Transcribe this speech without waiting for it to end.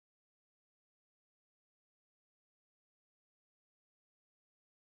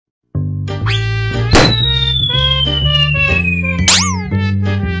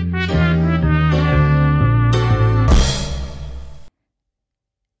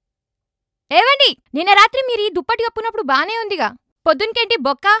ఏవండి, నిన్న రాత్రి మీరు ఈ దుప్పటి కప్పునప్పుడు బానే ఉందిగా, పొద్దునకేంటి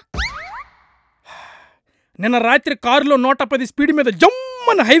బొక్క? నిన్న రాత్రి కారులో 110 స్పీడ్ మీద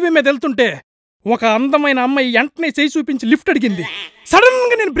జమ్మని హైవే మీద వెళ్తుంటే ఒక అందమైన అమ్మాయి వెంటనే చేయి చూపించి లిఫ్ట్ అడిగింది. సడన్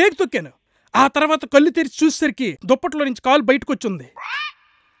గా నేను బ్రేక్ తొక్కాను. ఆ తర్వాత కళ్ళు తెరిచి చూసేసరికి దుప్పట్లో నుంచి కాలు బయటకొచ్చింది.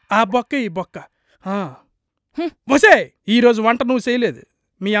 ఆ బొక్క ఈ బొక్క. వసే, ఈరోజు వంట నువ్వు చేయలేదు,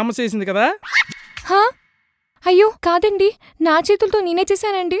 మీ అమ్మ చేసింది కదా? అయ్యో కాదండి, నా చేతులతో నేనే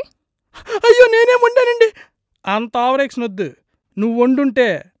చేశానండి. అయ్యో నేనే వండానండి. అంత ఆవరేక్షన్ వద్దు. నువ్వు వండుంటే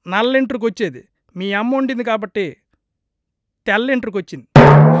నల్లెంట్రుకు వచ్చేది. మీ అమ్మ వండింది కాబట్టి తెల్లెంట్రుకు వచ్చింది.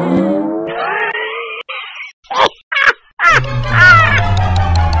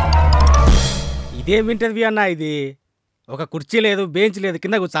 ఇదేం ఇంటర్వ్యూ అన్నా ఇది? ఒక కుర్చీ లేదు, బెంచ్ లేదు,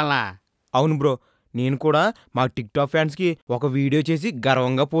 కింద కూర్చాలనా? అవును బ్రో, నేను కూడా మా టిక్టాక్ ఫ్యాన్స్కి ఒక వీడియో చేసి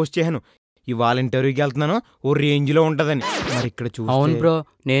గర్వంగా పోస్ట్ చేశాను. ఇవాళ ఇంటర్వ్యూకి వెళ్తున్నాను, ఓ రేంజ్లో ఉంటుందని. మరి ఇక్కడ చూస్తే అవును బ్రో,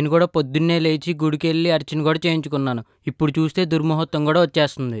 నేను కూడా పొద్దున్నే లేచి గుడికి వెళ్ళి అర్చన కూడా చేయించుకున్నాను. ఇప్పుడు చూస్తే దుర్ముహూర్తం కూడా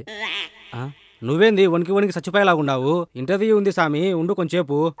వచ్చేస్తుంది. నువ్వేంది వణికి వణికి చచ్చిపోయేలాగుండావు? ఇంటర్వ్యూ ఉంది సామి, ఉండు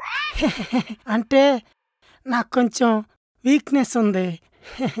కొంచెంసేపు. అంటే నాకు కొంచెం వీక్నెస్ ఉంది.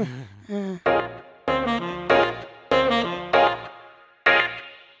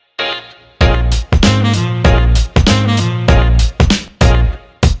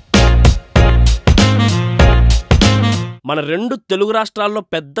 మన 2 తెలుగు రాష్ట్రాల్లో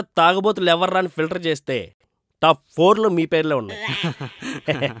పెద్ద తాగుబోతులు ఎవర్రాని ఫిల్టర్ చేస్తే టాప్ 4లో మీ పేర్లే ఉన్నాయి.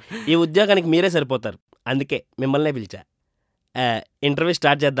 ఈ ఉద్యోగానికి మీరే సరిపోతారు, అందుకే మిమ్మల్నే పిలిచా. ఇంటర్వ్యూ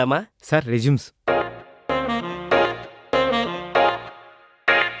స్టార్ట్ చేద్దామా? Sir resumes.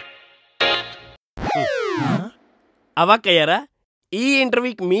 అవాక్కయ్యారా? ఈ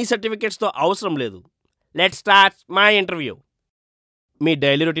ఇంటర్వ్యూకి మీ సర్టిఫికేట్స్తో అవసరం లేదు. Let start my interview. Me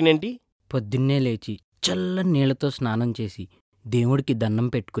daily routine ఏంటి? పొద్దున్నే లేచి చల్లని నీళ్లతో స్నానం చేసి దేవుడికి దండం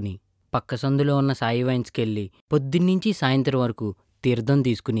పెట్టుకుని పక్క సందులో ఉన్న సాయి వైన్స్కెళ్ళి పొద్దున్నుంచి సాయంత్రం వరకు తీర్థం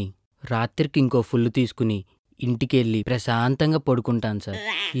తీసుకుని రాత్రికి ఇంకో ఫుల్ తీసుకుని ఇంటికెళ్ళి ప్రశాంతంగా పడుకుంటాను సార్.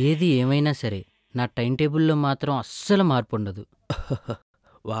 ఏది ఏమైనా సరే నా టైం టేబుల్లో మాత్రం అస్సలు మార్పు ఉండదు.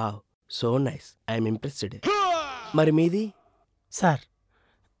 Wow, so nice, I'm impressed. మరి మీది? సార్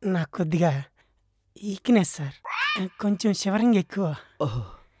నాకు కొద్దిగా వీక్నెస్ సార్, కొంచెం షివరింగ్ ఎక్కువ.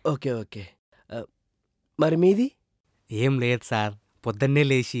 Okay okay. మరి మీది? ఏం లేదు సార్, పొద్దున్నే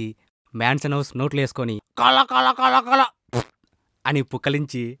లేచి మ్యాన్సన్ హౌస్ నోట్లు వేసుకొని కళ కళ కళ కళ అని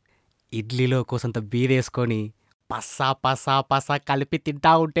పుక్కలించి ఇడ్లీలో కోసంత బీరేసుకొని పస్సా పస్సా పస్సా కలిపి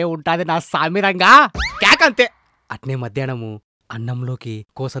తింటా ఉంటే ఉంటుంది నా సామిరంగా కేకంతే. అట్నే మధ్యాహ్నము అన్నంలోకి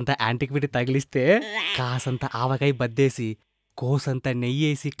కోసంత యాంటిక్విటీ తగిలిస్తే కాసంత ఆవకాయ బద్దేసి కోసంత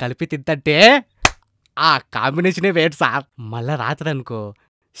నెయ్యేసి కలిపి తింటే ఆ కాంబినేషనే వేట్ సార్. మళ్ళా రాత్రి అనుకో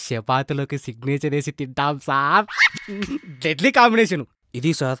చపాతీలోకి సిగ్నేచర్ వేసి తింటాం సార్. డెడ్లీ కాంబినేషన్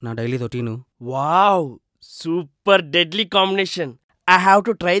ఇది సార్ నా daily routine. Wow, super deadly combination. I have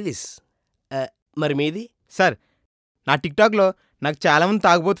to try this. మరి మీది? సార్ నా టిక్టాక్లో నాకు చాలామంది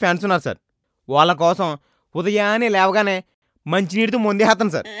తాగుబోతు ఫ్యాన్స్ ఉన్నారు సార్. వాళ్ళ కోసం ఉదయాన్నే లేవగానే మంచినీటితో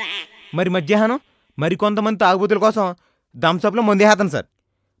మందేస్తాను సార్. మరి మధ్యాహ్నం మరి కొంతమంది తాగుబోతుల కోసం థమ్సప్లో మందేస్తాను సార్.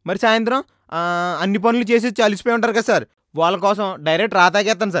 మరి సాయంత్రం అన్ని పనులు చేసి చలిసిపోయి ఉంటారు కదా సార్, వాళ్ళ కోసం డైరెక్ట్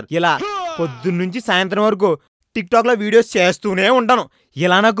తాగేస్తాను సార్. ఇలా పొద్దున్నుంచి సాయంత్రం వరకు టిక్టాక్లో వీడియోస్ చేస్తూనే ఉంటాను.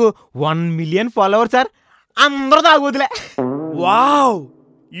 ఇలా నాకు 1 మిలియన్ ఫాలోవర్స్ సార్. అందరూ తాగుబోతులే. Wow,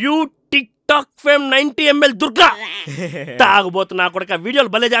 you TikTok fame 90 ml Durga. తాగుబోతున్నా కొడుక,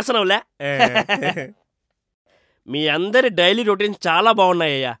 వీడియోలు భలే చేస్తున్నావులే. మీ అందరి డైలీ రొటీన్స్ చాలా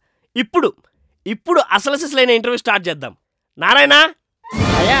బాగున్నాయ్యా. ఇప్పుడు అసలు సిసలైన ఇంటర్వ్యూ స్టార్ట్ చేద్దాం. నారాయణ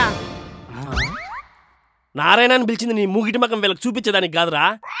అయ్యా, నారాయణ అని పిలిచింది నీ మూగిటి మకం వీళ్ళకి చూపించేదానికి కాదురా,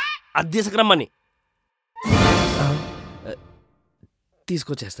 అద్దెసక్రమ్మని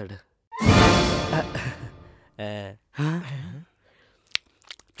తీసుకొచ్చేస్తాడు.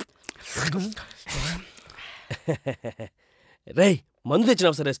 రేయ్, మందు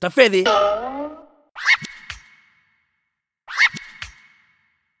తెచ్చినావు సరే, స్టఫ్ ఏది?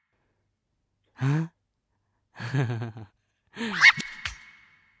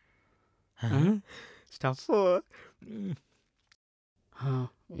 స్టఫ్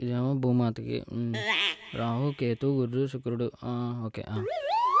ఇదేమో భూమాతకి, రాహు కేతు గురు శుక్రుడు. ఓకే.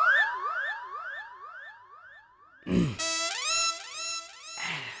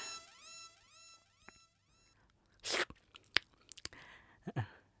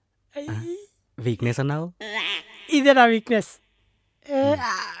 వీక్నెస్ అన్నావు? ఇదే నా వీక్నెస్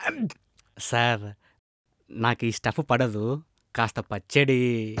సార్. నాకు ఈ స్టఫ్ పడదు, కాస్త పచ్చడి.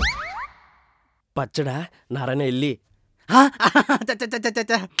 పచ్చడా? నారాయణ వెళ్ళి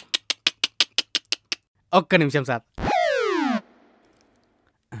ఒక్క నిమిషం సార్.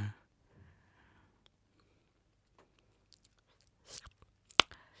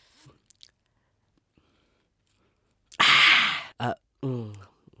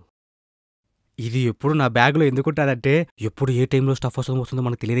 ఇది ఎప్పుడు నా బ్యాగ్లో ఎందుకు ఉంటుందంటే ఎప్పుడు ఏ టైంలో స్టఫ్ వస్తుందో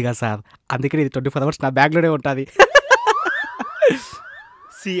మనకు తెలియదు కదా సార్. అందుకని ఇది 24 hours నా బ్యాగ్లోనే ఉంటుంది.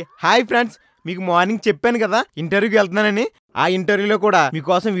 హాయ్ ఫ్రెండ్స్, మీకు మార్నింగ్ చెప్పాను కదా ఇంటర్వ్యూకి వెళ్తున్నానని. ఆ ఇంటర్వ్యూలో కూడా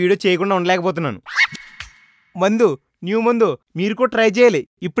మీకోసం వీడియో చేయకుండా ఉండలేకపోతున్నాను. మందు, న్యూ మందు మీరు కూడా ట్రై చేయాలి.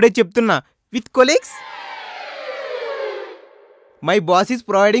 ఇప్పుడే చెప్తున్నా, with colleagues my boss is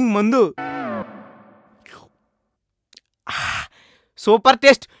providing మందు. Super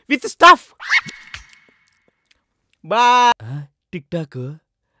taste with stuff. బా టిక్ టాక్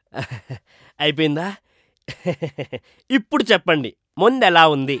అయిపోయిందా? ఇప్పుడు చెప్పండి, ముందు ఎలా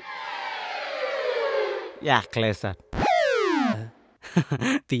ఉంది? యాక్లే సార్,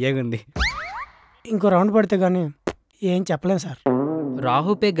 తీయగుంది. ఇంకో రౌండ్ పడితే కానీ ఏం చెప్పలేం సార్.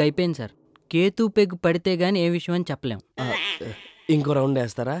 రాహు పెగ్ అయిపోయింది సార్. కేతు పెగ్ పడితే గాని ఏ విషయం అని చెప్పలేం. ఇంకో రౌండ్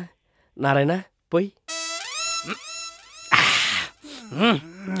వేస్తారా? నారాయణ పోయి.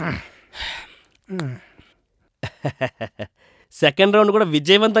 సెకండ్ రౌండ్ కూడా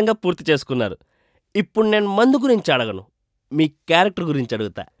విజయవంతంగా పూర్తి చేసుకున్నారు. ఇప్పుడు నేను మందు గురించి అడగను, మీ క్యారెక్టర్ గురించి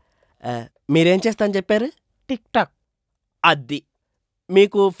అడుగుతా. మీరేం చేస్తా అని చెప్పారు? Tick talk. అది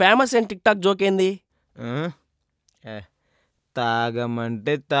మీకు ఫేమస్ అయిన టిక్ టాక్ జోక్ ఏంది?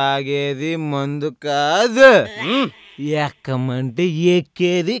 తాగమంటే తాగేది మందు కాదు, ఎక్కమంటే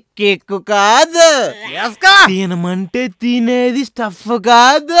ఎక్కేది కెక్కు కాదు, తినమంటే తినేది స్టఫ్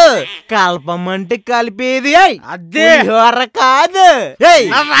కాదు, కలపమంటే కలిపేది అదే కాదు.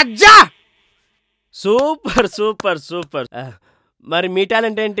 Super super super. మరి మీ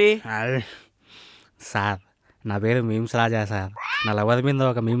టాలెంట్ ఏంటి? సార్ నా పేరు మీమ్స్ రాజా సార్. నా లవర్ మీద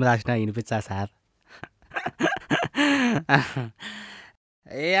ఒక మీమ్ రాసినా వినిపించా సార్.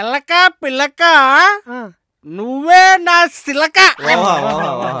 ఎలక పిల్లక నువ్వే నా సిలక,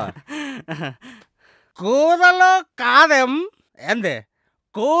 కూదలో కాదెం ఏందే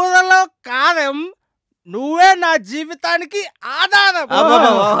కూదలో కాదెం, నువ్వే నా జీవితానికి ఆధారం.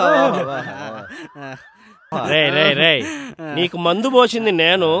 రే రే రే, నీకు మందు పోసింది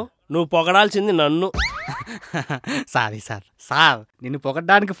నేను, నువ్వు పొగడాల్సింది నన్ను. Sorry sir. సార్ నిన్ను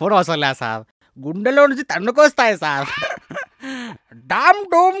పొగడ్డానికి ఫోన్ అవసరం లేదు సార్, గుండెలో నుంచి తన్నుకొస్తాయి సార్. డామ్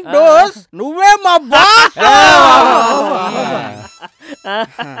డూమ్ డోస్ నువ్వే మా బాస్.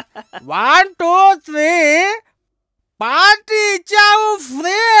 1 2 3 పార్టీ ఇచ్చావు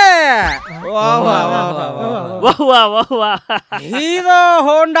ఫ్రీ. హీరో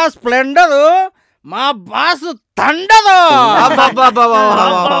హోండా స్ప్లెండర్ మా బాసు తండదు.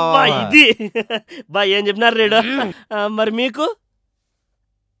 ఇది బా ఏం చెప్పినారు రేడు. మరి మీకు?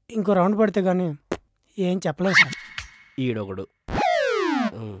 ఇంకో రౌండ్ పడితే కానీ ఏం చెప్పలేం సార్. ఈడొకడు.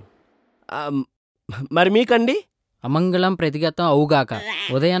 మరి మీకండి? అమంగళం ప్రతిగతం అవుగాక,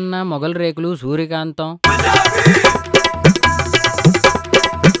 ఉదయన్న మొగల్ రేకులు సూర్యకాంతం.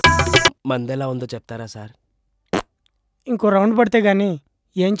 మందెలా ఉందో చెప్తారా సార్? ఇంకో రౌండ్ పడితే కానీ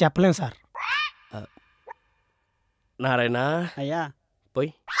ఏం చెప్పలేం సార్. నారాయణ అయ్యా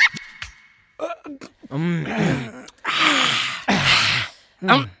పోయి.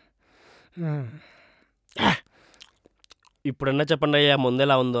 ఇప్పుడన్నా చెప్పండి అయ్యా,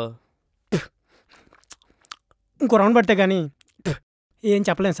 ముందెలా ఉందో? ఇంకో రౌండ్ పడితే కానీ ఏం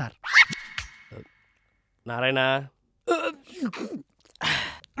చెప్పలేం సార్. నారాయణ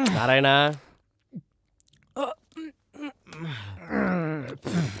నారాయణ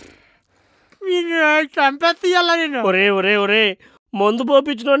చంపేయాల నేను. ఒరే ఒరే ఒరే, మందు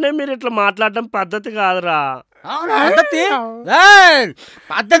పోపించినోడే మీరు ఇట్లా మాట్లాడటం పద్ధతి కాదురా.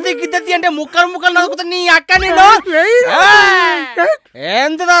 పద్ధతి గిద్దతి అంటే ముక్కలు ముక్కలు నడుకుతా నీ అక్క. నేను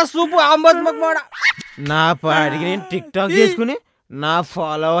ఏందిరా సూపు ఆంబోత్. నా పాడికి నేను టిక్ టాక్ చేసుకుని నా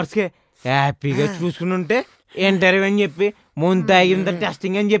ఫాలోవర్స్కి హ్యాపీగా చూసుకుని ఉంటే ఇంటర్వ్యూ అని చెప్పి ముందు తాగింత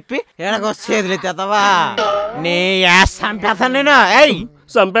టెస్టింగ్ అని చెప్పి ఎలాగో చేతులెత్తవా నీ చంపేస్తాను నేను.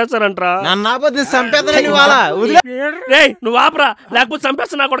 చంపేస్తారంట్రా నన్ను ఆపొద్దు, చంపేస్తాను వాళ్ళ. నువ్వు ఆపరా, లేకపోతే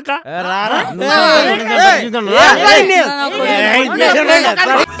చంపేస్తా నా కొడుక.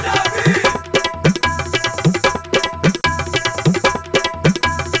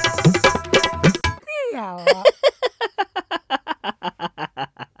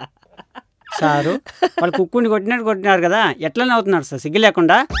 సారు వాళ్ళు కుక్కుని కొట్టినారు కదా, ఎట్లా నవ్వుతున్నారు సార్ సిగ్గు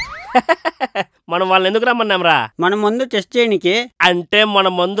లేకుండా? మనం వాళ్ళని ఎందుకు రమ్మన్నాంరా? మన ముందు టెస్ట్ చేయడానికి. అంటే మన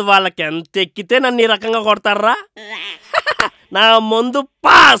మందు వాళ్ళకి ఎంత ఎక్కితే నన్ను ఈ రకంగా కొడతారా? నా మందు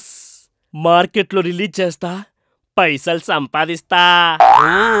పాస్, మార్కెట్లో రిలీజ్ చేస్తా, పైసలు సంపాదిస్తా.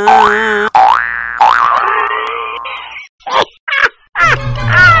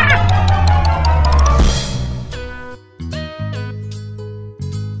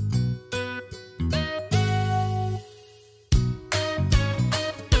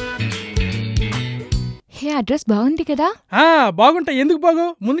 డ్రెస్ బాగుంది కదా? బాగుంటాయి, ఎందుకు బాగు,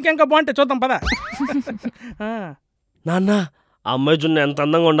 ముందుకి ఇంకా బాగుంటాయి, చూద్దాం పదా. నాన్న అమ్మాయి జున్ను ఎంత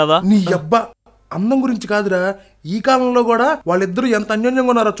అందంగా ఉండదా? నీ అబ్బా అందం గురించి కాదురా, ఈ కాలంలో కూడా వాళ్ళిద్దరూ ఎంత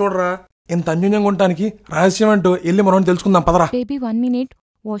అన్యోన్యంగా ఉన్నారో చూడరా. ఎంత అన్యోన్యంగా ఉండటానికి రహస్యం అంటూ వెళ్ళి మనం తెలుసుకుందాం పదరా. బేబీ 1 minute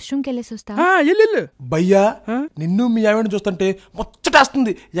వాష్రూమ్కి వెళ్ళేసి వస్తా. భయ్యా నిన్ను మీ ఆవిడని చూస్తుంటే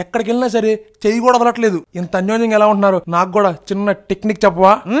ముచ్చటేస్తుంది, ఎక్కడికి వెళ్ళినా సరే చెయ్యి కూడా వదలట్లేదు. ఇంత అన్యోన్యంగా ఎలా ఉంటున్నారు, నాకు కూడా చిన్న టెక్నిక్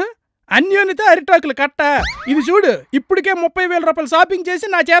చెప్పవా? అన్యోన్యత అరిటాకులు కట్ట. ఇది చూడు, ఇప్పటికే 30,000 రూపాయలు షాపింగ్ చేసి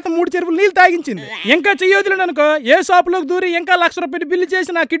నా చేత 3 చెరువులు నీళ్ళు తాగించింది. ఇంకా చెయ్యొదిలేను అనుకో, ఏ షాపులోకి దూరి ఇంకా 1,00,000 రూపాయలు బిల్లు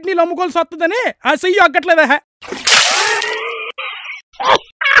చేసి నా కిడ్నీలు అమ్ముకోవాల్సి వస్తుందని ఆ చెయ్యి అక్కట్లేదా.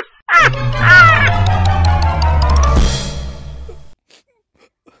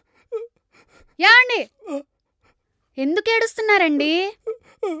 యాండి ఎందుకు ఏడుస్తున్నారండి?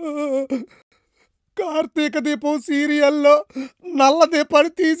 కార్తీక దీపం సీరియల్లో నల్ల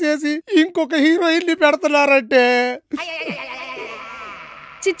దీపాన్ని తీసేసి ఇంకొక హీరోయిన్ ని పెడుతున్నారంటే.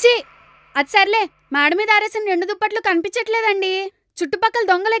 చిచ్చి అది సర్లే, మేడ మీద ఆరేసిన 2 దుప్పట్లు కనిపించట్లేదండి. చుట్టుపక్కల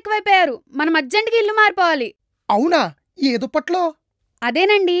దొంగలు ఎక్కువైపోయారు. మనం అర్జెంట్గా ఇల్లు మారిపోవాలి. అవునా, ఏ దుప్పట్లో?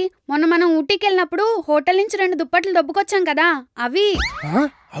 అదేనండి, మొన్న మనం ఊటీకి వెళ్ళినప్పుడు హోటల్ నుంచి 2 దుప్పట్లు దొబ్బుకొచ్చాం కదా, అవి.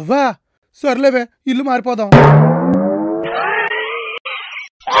 అవ్వా, సర్లేవే ఇల్లు మారిపోదాం.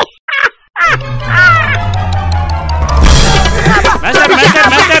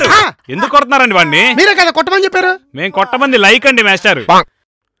 ఎందుకు కొడుతున్నారండి వాడిని? మీరే కదా కొట్టమని చెప్పారు. మేము కొట్టమంది లైక్ అండి మాస్టర్.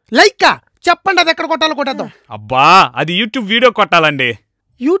 లైక్ చెప్పండి, అది ఎక్కడ కొట్టాలో కొట్టేద్దాం. అబ్బా, అది యూట్యూబ్ వీడియో కొట్టాలండి.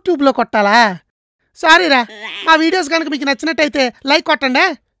 యూట్యూబ్ లో కొట్టాలా? సారీరా, మా వీడియోస్ కనుక మీకు నచ్చినట్టయితే లైక్ కొట్టండి.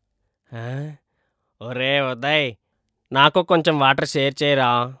 ఒరే ఉదయ్, నాకు కొంచెం వాటర్ షేర్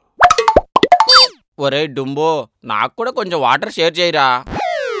చేయరా. ఒరే డుంబో, నాకు కూడా కొంచెం వాటర్ షేర్ చేయరా.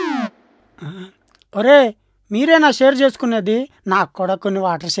 ఒరే మీరేనా షేర్ చేసుకునేది, నాకు కూడా కొన్ని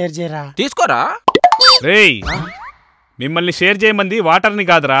వాటర్ షేర్ చేయరా. తీసుకోరా. రేయ్, మిమ్మల్ని షేర్ చేయమంది వాటర్ని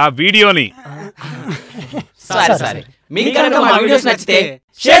కాదురా, వీడియోని. సరే సరే, మీకు కనుక మా వీడియోస్ నచ్చితే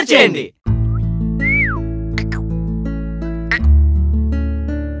షేర్ చేయండి.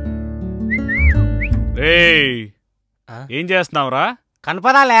 రేయ్, ఏం చేస్తున్నావురా?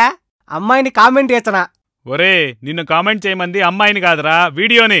 కనపడాలే, అమ్మాయిని కామెంట్ చేస్తున్నా. ఒరే, నిన్ను కామెంట్ చేయమంది అమ్మాయిని కాదురా,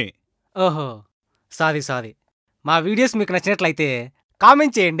 వీడియోని. ఓహో, సారీ. మా వీడియోస్ మీకు నచ్చినట్లయితే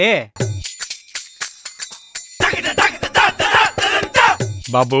కామెంట్ చేయండి.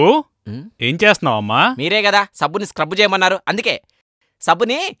 బాబు, ఏం చేస్తున్నావమ్మా? మీరే కదా సబ్బుని స్క్రబ్ చేయమన్నారు, అందుకే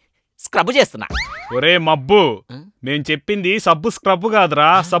సబ్బుని స్క్రబ్ చేస్తున్నా. ఒరే మబ్బు, మేం చెప్పింది సబ్బు స్క్రబ్ కాదురా,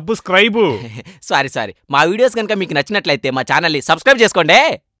 సబ్బు స్క్రైబు. సారీ, మా వీడియోస్ కనుక మీకు నచ్చినట్లయితే మా ఛానల్ని సబ్స్క్రైబ్ చేసుకోండి.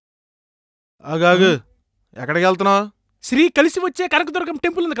 ఆగాగు, ఎక్కడికి వెళ్తున్నావు? శ్రీ కలిసి వచ్చే కనకదుర్గం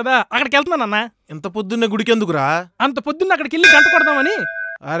టెంపుల్ ఉంది కదా, అక్కడికి వెళ్తున్నానన్న. ఇంత పొద్దున్నే గుడికి ఎందుకురా? అంత పొద్దున్న అక్కడికి వెళ్ళి గంట కొడదామని.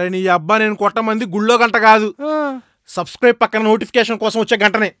 అరే నీ అబ్బా, నేను కొట్టమంది గుళ్ళో గంట కాదు, సబ్స్క్రైబ్ పక్కన నోటిఫికేషన్ కోసం వచ్చే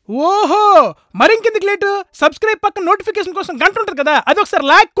గంటనే. ఓహో, మరింకెందుకు లేటు, సబ్స్క్రైబ్ పక్కన నోటిఫికేషన్ కోసం గంట ఉంటది కదా, అది ఒకసారి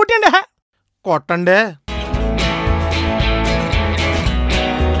లైక్ కొట్టండి. కొట్టండి.